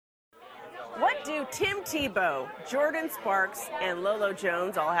What do Tim Tebow, Jordan Sparks, and Lolo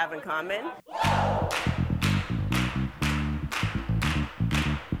Jones all have in common? All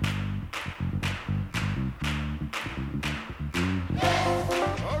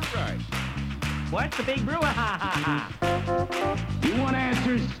right. What's the big brew? Ha ha ha. You want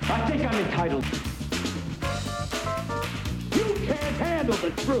answers? I think I'm entitled. You can't handle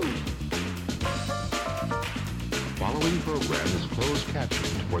the truth. Following program is closed captioned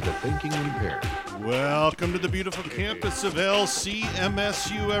for the thinking impaired. Welcome to the beautiful campus of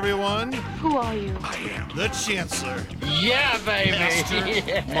LCMSU, everyone. Who are you? I am the Chancellor. Yeah, baby.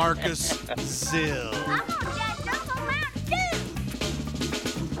 Pastor Marcus Zill. I'm on that double mount too.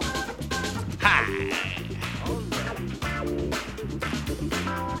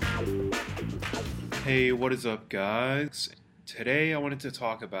 Hi. Hey, what is up, guys? Today I wanted to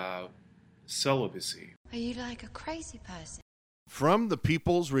talk about celibacy. Are you like a crazy person? From the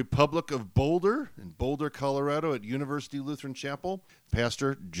People's Republic of Boulder, in Boulder, Colorado, at University Lutheran Chapel,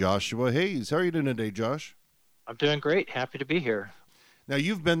 Pastor Joshua Hayes. How are you doing today, Josh? I'm doing great. Happy to be here. Now,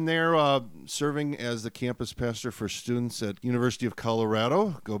 you've been there serving as the campus pastor for students at University of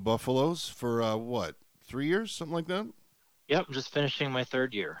Colorado, go Buffaloes, for 3 years, something like that? Yep, I'm just finishing my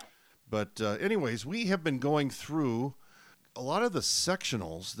third year. But anyways, we have been going through a lot of the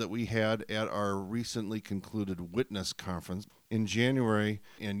sectionals that we had at our recently concluded witness conference in January,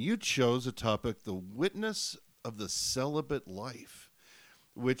 and you chose a topic, the witness of the celibate life,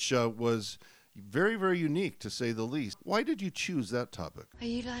 which was very, very unique, to say the least. Why did you choose that topic? Are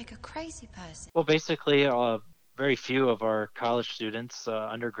you like a crazy person? Well, basically, very few of our college students,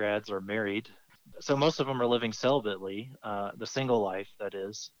 undergrads, are married. So most of them are living celibately, the single life, that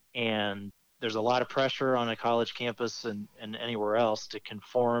is. And there's a lot of pressure on a college campus and anywhere else to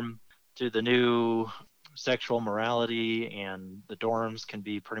conform to the new sexual morality, and the dorms can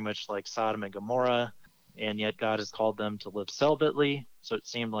be pretty much like Sodom and Gomorrah, and yet God has called them to live celibately, so it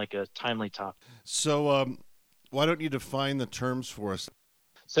seemed like a timely topic. So why don't you define the terms for us?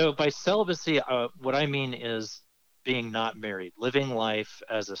 So by celibacy, what I mean is being not married, living life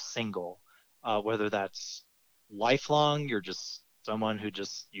as a single, whether that's lifelong, you're just someone who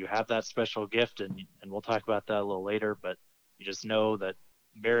you have that special gift, and we'll talk about that a little later, but you just know that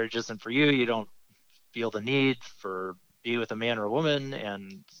marriage isn't for you. You don't feel the need for be with a man or a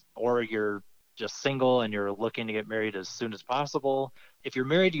woman, or you're just single and you're looking to get married as soon as possible. If you're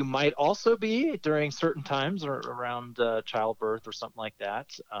married, you might also be during certain times or around childbirth or something like that.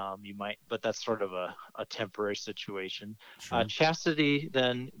 You might, but that's sort of a temporary situation. Sure. Chastity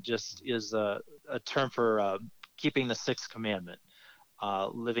then just is a term for keeping the sixth commandment.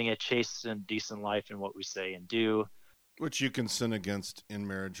 Living a chaste and decent life in what we say and do. Which you can sin against in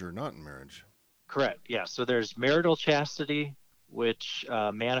marriage or not in marriage. Correct, yeah. So there's marital chastity, which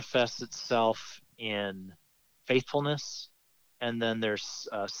manifests itself in faithfulness. And then there's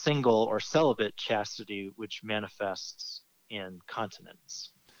single or celibate chastity, which manifests in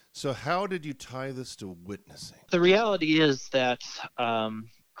continence. So how did you tie this to witnessing? The reality is that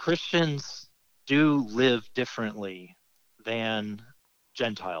Christians do live differently than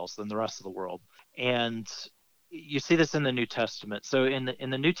Gentiles, than the rest of the world. And you see this in the New Testament. So in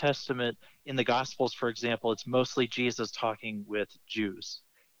the New Testament, in the Gospels, for example, it's mostly Jesus talking with Jews.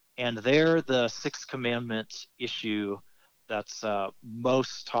 And there, the sixth commandment issue that's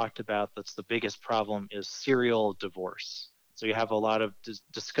most talked about, that's the biggest problem, is serial divorce. So you have a lot of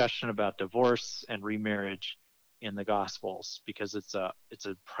discussion about divorce and remarriage in the Gospels because it's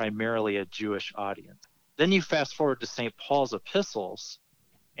primarily a Jewish audience. Then you fast forward to St. Paul's epistles,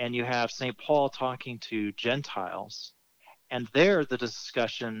 and you have St. Paul talking to Gentiles. And there, the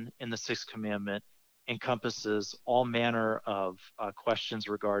discussion in the Sixth Commandment encompasses all manner of questions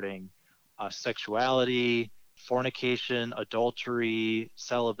regarding sexuality, fornication, adultery,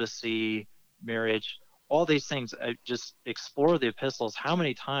 celibacy, marriage. All these things, just explore the epistles. How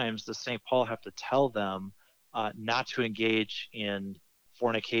many times does St. Paul have to tell them not to engage in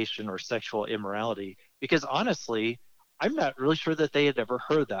fornication or sexual immorality? Because honestly, I'm not really sure that they had ever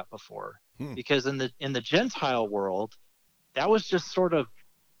heard that before. Because in the Gentile world, that was just sort of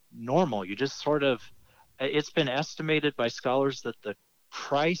normal. You just sort of, it's been estimated by scholars that the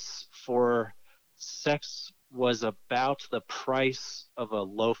price for sex was about the price of a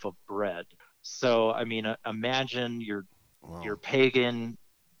loaf of bread. So, I mean, imagine your pagan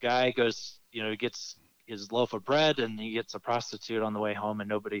guy goes, gets his loaf of bread and he gets a prostitute on the way home, and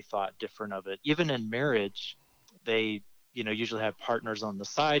nobody thought different of it. Even in marriage, they, usually have partners on the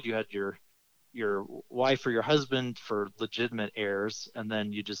side. You had your wife or your husband for legitimate heirs, and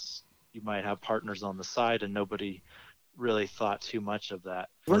then you might have partners on the side, and nobody really thought too much of that.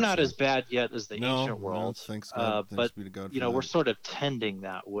 We're not as bad yet as the ancient world. No, thanks God. Thanks but be to God you for know, that. we're sort of tending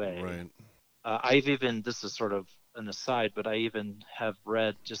that way. Right. I've even, this is sort of an aside, but I even have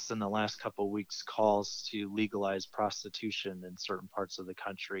read just in the last couple of weeks calls to legalize prostitution in certain parts of the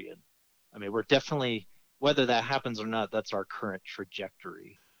country. And I mean, we're definitely, whether that happens or not, that's our current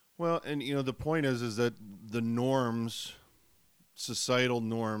trajectory. Well, and you know, the point is that the norms, societal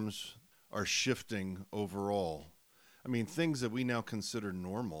norms, are shifting overall. I mean, things that we now consider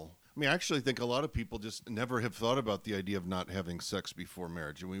normal. I mean, I actually think a lot of people just never have thought about the idea of not having sex before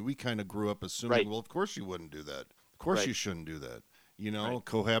marriage. I mean, we kind of grew up assuming, well, of course you wouldn't do that. Of course you shouldn't do that. You know,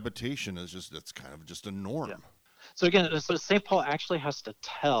 cohabitation is just, it's kind of just a norm. Yeah. So again, so St. Paul actually has to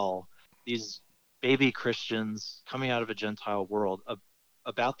tell these baby Christians coming out of a Gentile world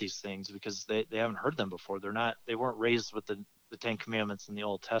about these things because they haven't heard them before. They weren't raised with the Ten Commandments in the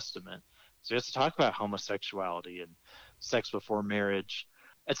Old Testament. So he has to talk about homosexuality and sex before marriage.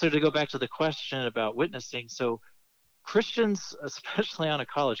 And so to go back to the question about witnessing, so Christians, especially on a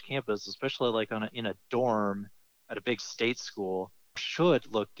college campus, especially like in a dorm at a big state school, should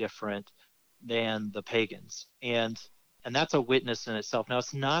look different than the pagans. And that's a witness in itself. Now,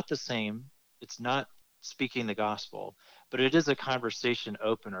 it's not the same. It's not speaking the gospel, but it is a conversation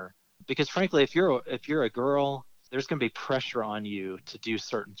opener. Because frankly, if you're a girl, there's going to be pressure on you to do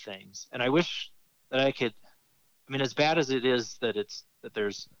certain things. And I wish that I could, I mean, as bad as it is that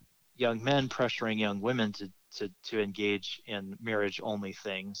there's young men pressuring young women to engage in marriage-only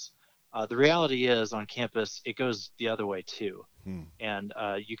things, the reality is on campus, it goes the other way too. And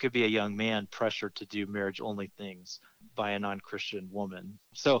you could be a young man pressured to do marriage-only things by a non-Christian woman.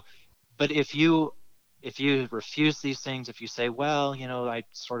 So, but if you refuse these things, if you say, well, you know, I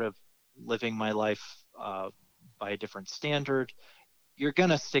sort of living my life by a different standard, you're going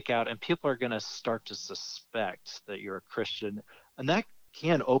to stick out and people are going to start to suspect that you're a Christian. And that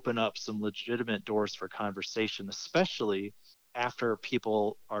can open up some legitimate doors for conversation, especially after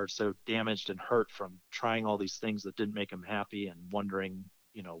people are so damaged and hurt from trying all these things that didn't make them happy and wondering,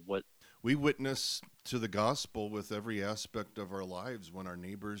 you know, what. We witness to the gospel with every aspect of our lives when our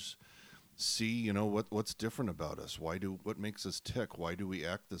neighbors see, you know, what's different about us. What makes us tick? Why do we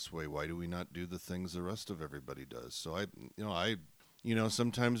act this way? Why do we not do the things the rest of everybody does? So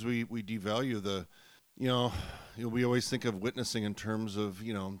sometimes we devalue we always think of witnessing in terms of,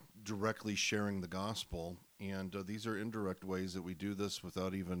 you know, directly sharing the gospel. And these are indirect ways that we do this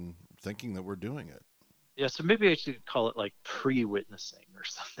without even thinking that we're doing it. Yeah, so maybe I should call it like pre-witnessing or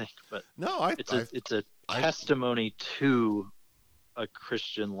something. But no, it's a testimony to a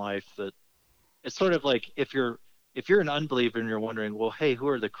Christian life that it's sort of like if you're an unbeliever and you're wondering, well, hey, who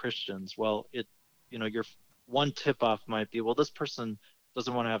are the Christians? Well, your one tip-off might be, well, this person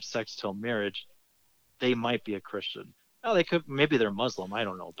doesn't want to have sex till marriage. They might be a Christian. Now they could, maybe they're Muslim. I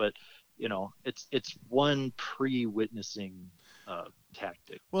don't know, but you know, it's one pre-witnessing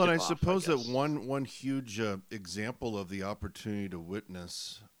tactic. Well, and I suppose that one huge example of the opportunity to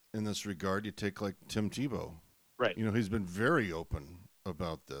witness in this regard, you take like Tim Tebow. Right. You know, he's been very open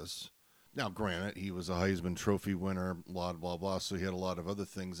about this. Now, granted, he was a Heisman Trophy winner, blah, blah, blah, so he had a lot of other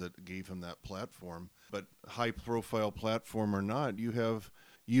things that gave him that platform. But high-profile platform or not, you have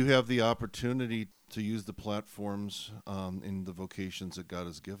the opportunity to use the platforms in the vocations that God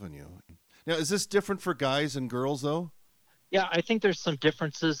has given you. Now, is this different for guys and girls, though? Yeah, I think there's some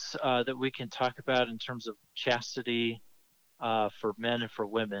differences that we can talk about in terms of chastity for men and for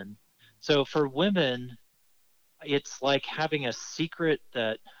women. So for women, it's like having a secret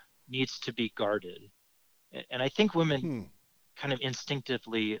that needs to be guarded. And I think women kind of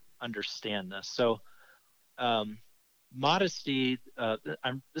instinctively understand this. So modesty,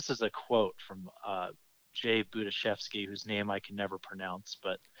 this is a quote from Jay Budashevsky, whose name I can never pronounce.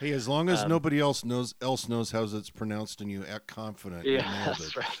 But hey, as long as nobody else knows how it's pronounced and you act confident, yeah,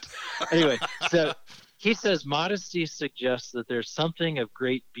 that's right. Anyway, so he says modesty suggests that there's something of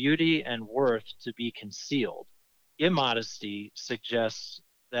great beauty and worth to be concealed. Immodesty suggests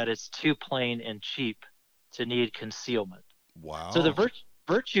that it's too plain and cheap to need concealment. Wow. So the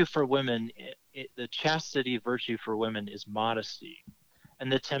virtue for women, the chastity virtue for women is modesty. And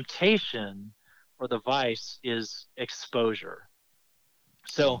the temptation or the vice is exposure.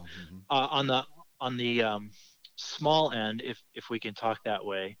 So on the small end, if we can talk that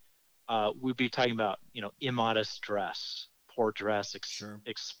way, we'd be talking about, you know, immodest dress, poor dress,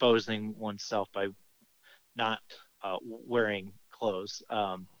 exposing oneself by not wearing clothes.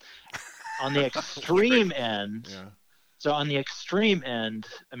 On the extreme end, so on the extreme end,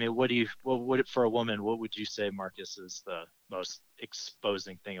 I mean, for a woman, what would you say, Marcus, is the most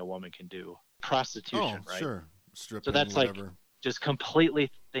exposing thing a woman can do? Prostitution, right? Sure. stripping, So that's whatever. like just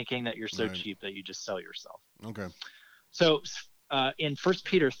completely thinking that you're so Right. cheap that you just sell yourself. Okay. So in 1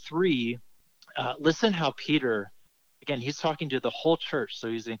 Peter 3, listen how Peter, again, he's talking to the whole church, so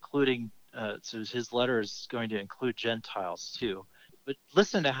he's including, so his letter is going to include Gentiles too. But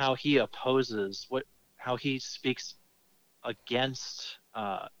listen to how he opposes, how he speaks against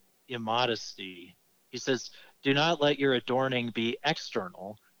immodesty. He says, "Do not let your adorning be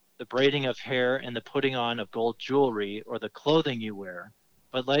external, the braiding of hair and the putting on of gold jewelry or the clothing you wear,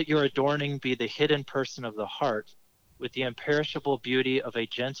 but let your adorning be the hidden person of the heart, with the imperishable beauty of a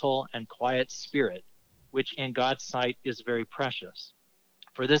gentle and quiet spirit, which in God's sight is very precious.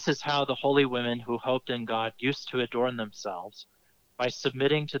 For this is how the holy women who hoped in God used to adorn themselves, by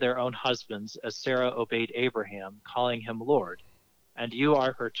submitting to their own husbands, as Sarah obeyed Abraham, calling him Lord. And you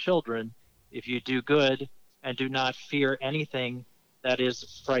are her children, if you do good and do not fear anything that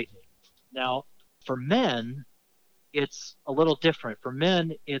is frightening." Now, for men, it's a little different. For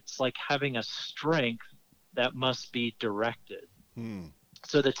men, it's like having a strength that must be directed.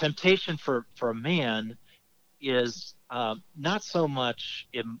 So the temptation for a man is not so much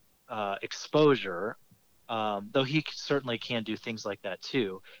exposure, though he certainly can do things like that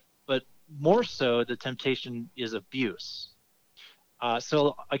too, but more so the temptation is abuse.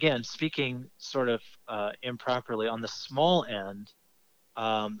 So again, speaking sort of improperly, on the small end,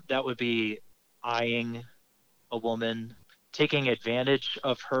 that would be eyeing a woman, taking advantage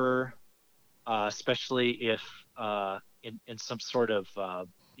of her, especially if in some sort of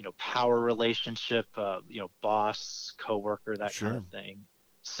power relationship, boss, coworker, that kind of thing.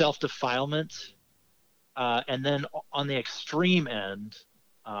 Self-defilement, and then on the extreme end,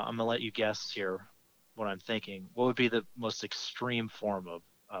 I'm gonna let you guess here what I'm thinking. What would be the most extreme form of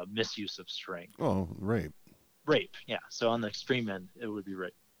misuse of strength? Oh, rape. Rape, yeah. So on the extreme end, it would be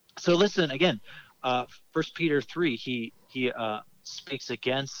rape. So listen again. 1 Peter 3, he speaks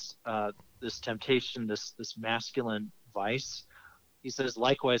against this temptation, this masculine vice. He says,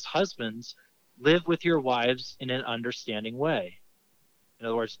 "Likewise, husbands, live with your wives in an understanding way." In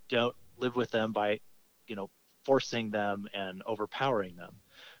other words, don't live with them by, forcing them and overpowering them.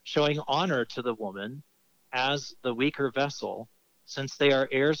 "Showing honor to the woman as the weaker vessel, since they are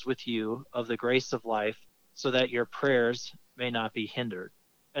heirs with you of the grace of life, so that your prayers may not be hindered."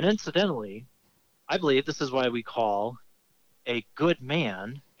 And incidentally, I believe this is why we call a good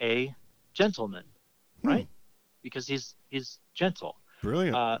man a gentleman, right? Because he's gentle.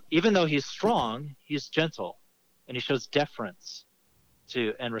 Brilliant. Even though he's strong, he's gentle, and he shows deference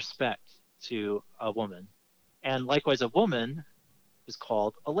to and respect to a woman. And likewise, a woman is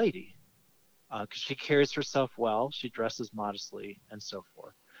called a lady because she carries herself well, she dresses modestly, and so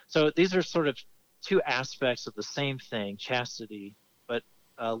forth. So these are sort of two aspects of the same thing, chastity, but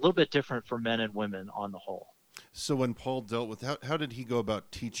a little bit different for men and women on the whole. So when Paul dealt with, how did he go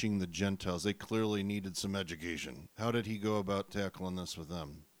about teaching the Gentiles? They clearly needed some education. How did he go about tackling this with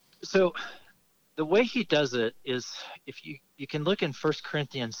them? So the way he does it is, if you can look in 1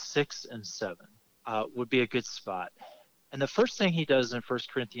 Corinthians 6 and 7, would be a good spot. And the first thing he does in 1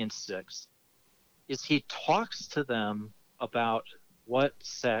 Corinthians 6 is he talks to them about what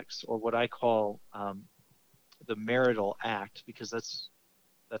sex, or what I call the marital act, because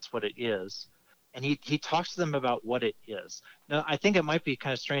that's what it is. And he talks to them about what it is. Now, I think it might be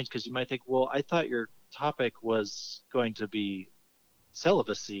kind of strange because you might think, well, I thought your topic was going to be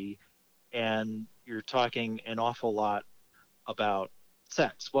celibacy, and you're talking an awful lot about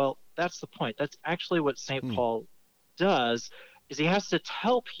sex. Well, that's the point. That's actually what St. Paul does, is he has to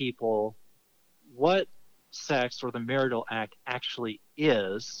tell people what sex or the marital act actually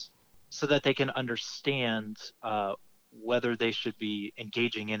is, so that they can understand whether they should be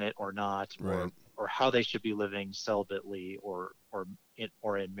engaging in it or not, or how they should be living celibately or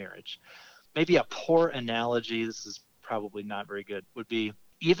in marriage. Maybe a poor analogy, this is probably not very good, would be,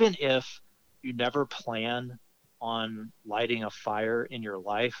 even if you never plan on lighting a fire in your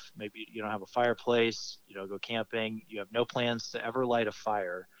life, maybe you don't have a fireplace, you don't go camping, you have no plans to ever light a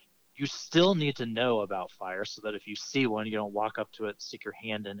fire, you still need to know about fire, so that if you see one, you don't walk up to it, stick your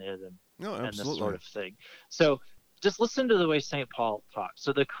hand in it, and this sort of thing. So just listen to the way St. Paul talks.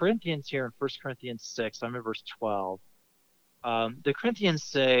 So the Corinthians here in 1 Corinthians 6, I'm in verse 12, the Corinthians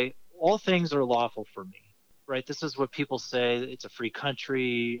say, all things are lawful for me, right? This is what people say. It's a free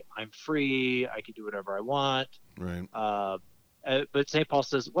country. I'm free. I can do whatever I want. Right. But St. Paul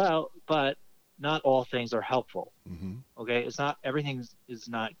says, well, but not all things are helpful. Mm-hmm. Okay? It's not, everything is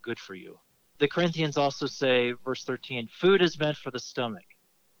not good for you. The Corinthians also say, verse 13, food is meant for the stomach,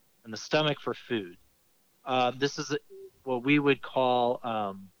 and the stomach for food. This is what we would call,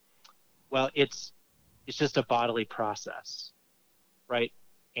 well, it's it's just a bodily process, right?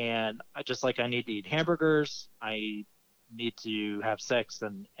 And just like I need to eat hamburgers, I need to have sex,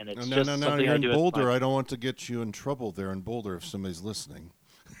 and it's no, just no, no, something you're I in do. Boulder. I don't want to get you in trouble there in Boulder if somebody's listening.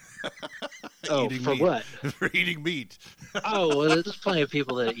 Oh, Eating for meat. what? For eating meat. Oh, well, there's plenty of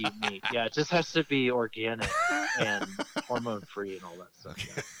people that eat meat. Yeah, it just has to be organic and hormone-free and all that stuff. Okay.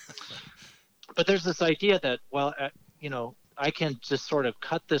 Yeah. But there's this idea that, well, I can just sort of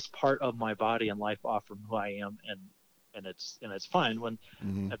cut this part of my body and life off from who I am, and it's fine. When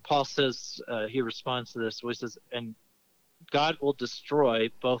Paul says, he responds to this, he says, and God will destroy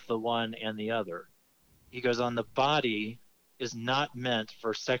both the one and the other. He goes on, the body is not meant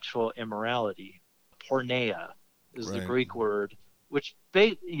for sexual immorality. Porneia is the Greek word, which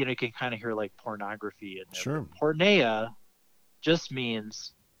you can kind of hear like pornography in there. Sure. Porneia just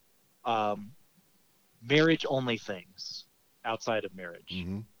means marriage only things outside of marriage.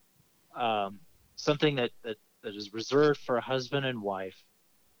 Something that is reserved for a husband and wife,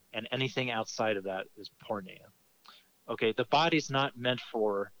 and anything outside of that is porneia. Okay, the body's not meant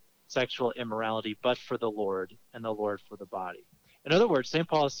for sexual immorality, but for the Lord, and the Lord for the body. In other words, St.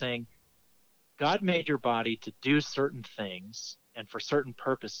 Paul is saying, God made your body to do certain things and for certain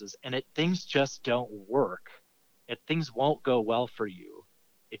purposes, and things just don't work. Things won't go well for you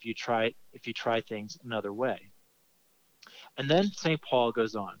if you try things another way. And then St. Paul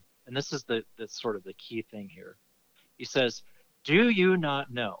goes on, and this is the sort of the key thing here. He says, do you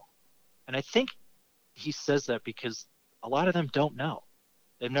not know? And I think he says that because a lot of them don't know.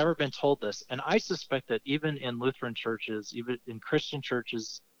 They've never been told this. And I suspect that even in Lutheran churches, even in Christian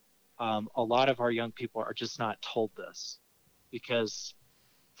churches, a lot of our young people are just not told this because,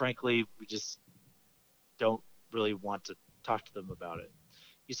 frankly, we just don't really want to talk to them about it.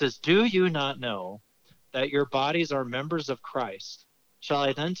 He says, do you not know that your bodies are members of Christ? Shall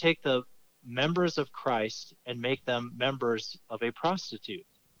I then take the members of Christ and make them members of a prostitute?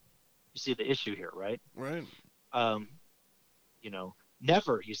 You see the issue here, right? Right.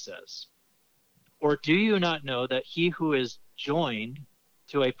 Never, he says. Or do you not know that he who is joined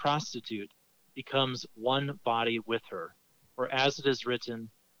to a prostitute becomes one body with her? For as it is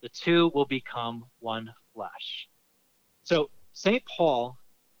written, the two will become one flesh. So St. Paul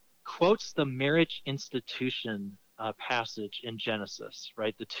quotes the marriage institution passage in Genesis,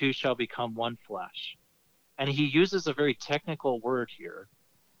 right? The two shall become one flesh. And he uses a very technical word here,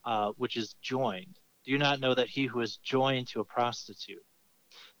 which is joined. Do you not know that he who is joined to a prostitute?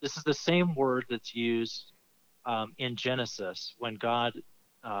 This is the same word that's used in Genesis when God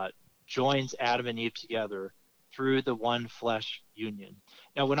joins Adam and Eve together through the one flesh union.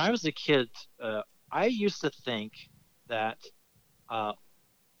 Now, when I was a kid, I used to think that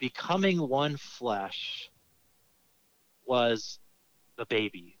becoming one flesh was the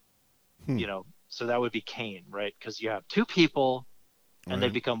baby, so that would be Cain, right? Because you have two people and they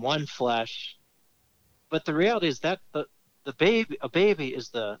become one flesh. But the reality is that a baby is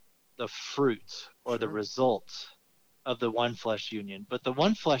the fruit or the result of the one flesh union. But the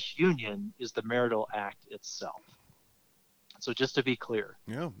one flesh union is the marital act itself. So just to be clear.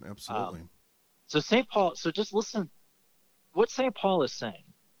 Yeah, absolutely. So just listen. What St. Paul is saying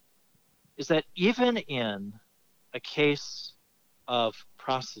is that even in a case of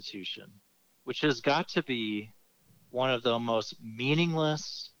prostitution, which has got to be one of the most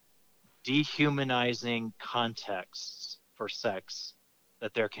meaningless, dehumanizing contexts for sex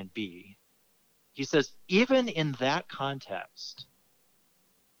that there can be, he says, even in that context,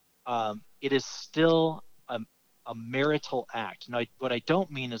 it is still a marital act. Now, what I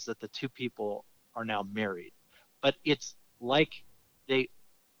don't mean is that the two people are now married, but it's like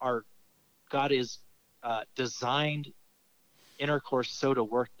God is designed intercourse so to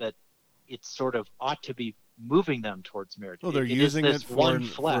work that it sort of ought to be moving them towards marriage. Well, they're using it for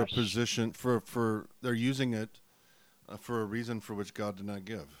a position, they're using it for a reason for which God did not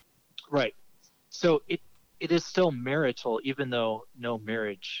give. Right. So it is still marital, even though no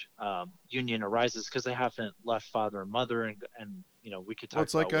marriage union arises because they haven't left father and mother, and we could talk. Well,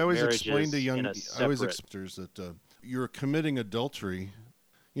 it's about like I always explain to I always explain that you're committing adultery.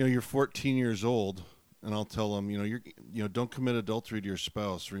 You're 14 years old, and I'll tell them, don't commit adultery to your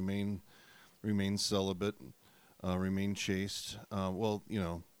spouse. Remain celibate, remain chaste.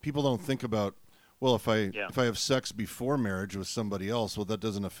 People don't think about, well, if I have sex before marriage with somebody else, well, that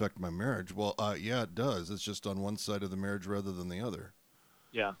doesn't affect my marriage. Well, yeah, it does. It's just on one side of the marriage rather than the other.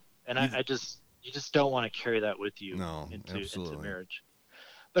 Yeah, and you just don't want to carry that with you into marriage.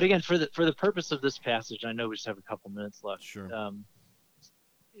 But again, for the purpose of this passage, I know we just have a couple minutes left. Sure.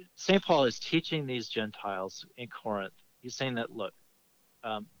 St. Paul is teaching these Gentiles in Corinth. He's saying that, look,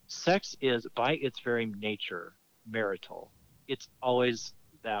 sex is by its very nature marital. It's always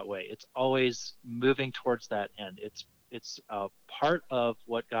that way. It's always moving towards that end. It's a part of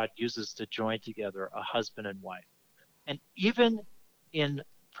what God uses to join together a husband and wife. And even in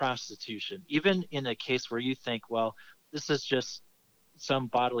prostitution, even in a case where you think, well, this is just some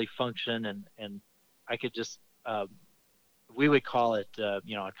bodily function and I could just, we would call it,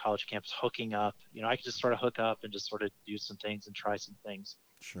 on college campus, hooking up. I could just sort of hook up and just sort of do some things and try some things.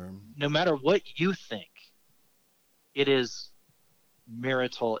 Sure. No matter what you think, it is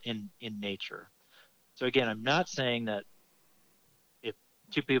marital in nature. So again, I'm not saying that if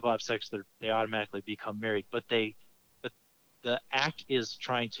two people have sex, they automatically become married, but the act is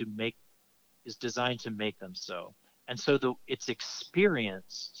designed to make them so. And so it's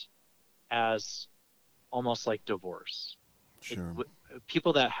experienced as almost like divorce. Sure.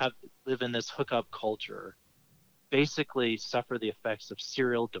 People that live in this hookup culture basically suffer the effects of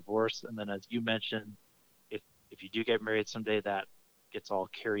serial divorce. And then, as you mentioned, if you do get married someday, that gets all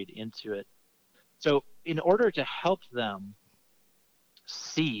carried into it. So in order to help them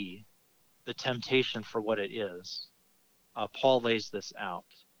see the temptation for what it is, Paul lays this out,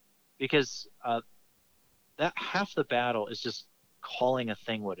 because that half the battle is just calling a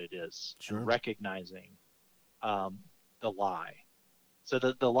thing what it is, sure, and recognizing the lie. So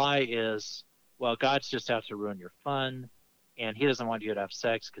the lie is, well, God's just out to ruin your fun, and he doesn't want you to have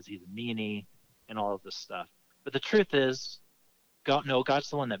sex because he's a meanie and all of this stuff. But the truth is, God's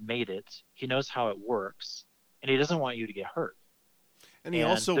the one that made it. He knows how it works, and he doesn't want you to get hurt. And he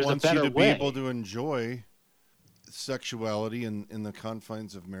also wants you to be able to enjoy sexuality in the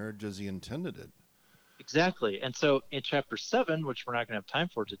confines of marriage as he intended it. Exactly. And so in chapter 7, which we're not going to have time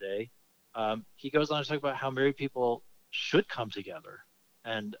for today, he goes on to talk about how married people should come together.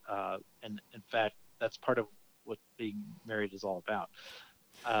 And in fact, that's part of what being married is all about.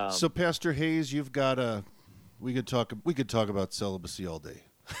 So Pastor Hayes, you've got we could talk about celibacy all day.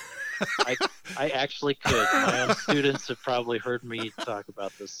 I actually could. My own students have probably heard me talk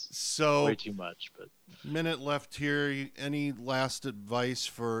about this way too much. But minute left here. Any last advice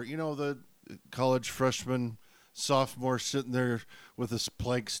for the college freshman, sophomore sitting there with a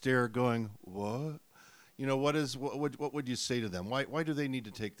blank stare, going, "What?" What would you say to them? Why do they need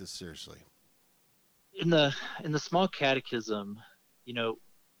to take this seriously? In the small catechism,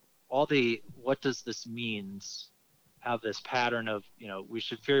 all the what does this means have this pattern of, we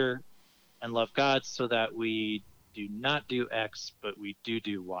should fear and love God so that we do not do X, but we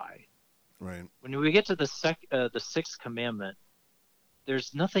do Y. Right. When we get to the sixth commandment,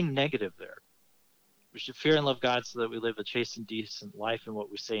 there's nothing negative there. We should fear and love God so that we live a chaste and decent life in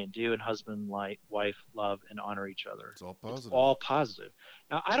what we say and do, and husband, wife, love, and honor each other. It's all positive. It's all positive.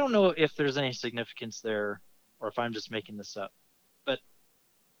 Now, I don't know if there's any significance there or if I'm just making this up, but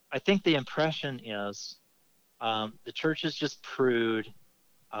I think the impression is the church is just prude.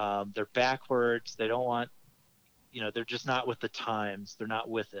 They're backwards. They don't want, they're just not with the times. They're not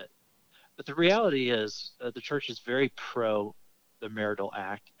with it. But the reality is the church is very pro the marital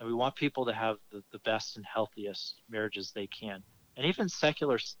act, and we want people to have the best and healthiest marriages they can. And even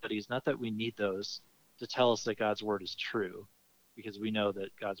secular studies, not that we need those to tell us that God's word is true, because we know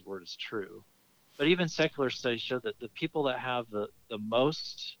that God's word is true. But even secular studies show that the people that have the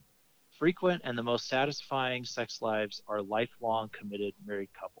most frequent and the most satisfying sex lives are lifelong committed married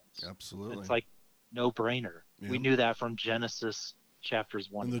couples. Absolutely. It's like no brainer. Yeah. We knew that from Genesis chapters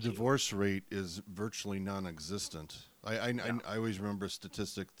 1 and 2. And the divorce rate is virtually non-existent. I always remember a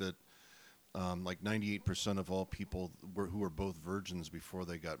statistic that like 98% of all people who were both virgins before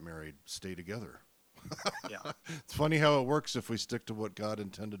they got married stay together. Yeah. It's funny how it works if we stick to what God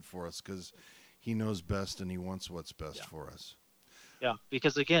intended for us, because he knows best and he wants what's best for us. Yeah,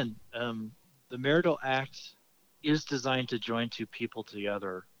 because again, the marital act is designed to join two people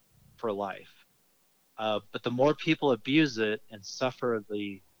together for life. But the more people abuse it and suffer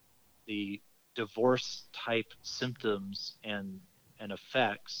the divorce type symptoms and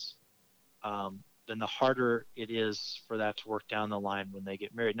effects, then the harder it is for that to work down the line when they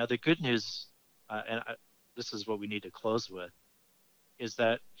get married. Now, the good news, this is what we need to close with, is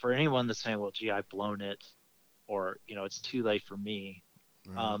that for anyone that's saying, well, gee, I've blown it, or, it's too late for me,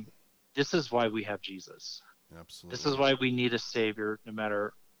 right. This is why we have Jesus. Absolutely. This is why we need a Savior, no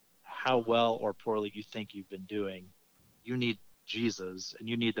matter how well or poorly you think you've been doing. You need Jesus, and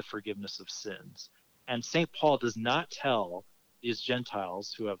you need the forgiveness of sins. And St. Paul does not tell these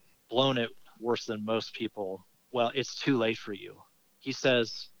Gentiles who have blown it worse than most people, well, it's too late for you. He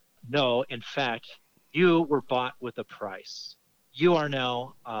says, no, in fact, you were bought with a price. You are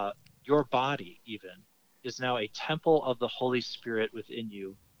now, your body even, is now a temple of the Holy Spirit within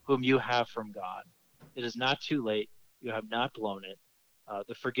you, whom you have from God. It is not too late. You have not blown it.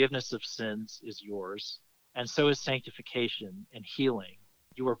 The forgiveness of sins is yours, and so is sanctification and healing.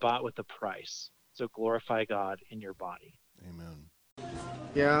 You were bought with a price, so glorify God in your body. Amen.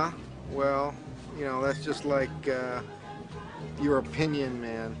 Yeah, well, that's just like your opinion,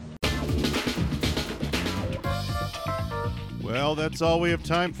 man. Well, that's all we have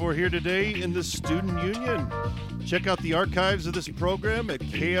time for here today in the Student Union. Check out the archives of this program at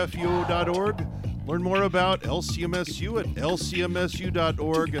kfuo.org. Learn more about LCMSU at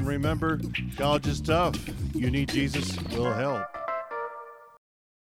lcmsu.org. And remember, college is tough. You need Jesus, will help.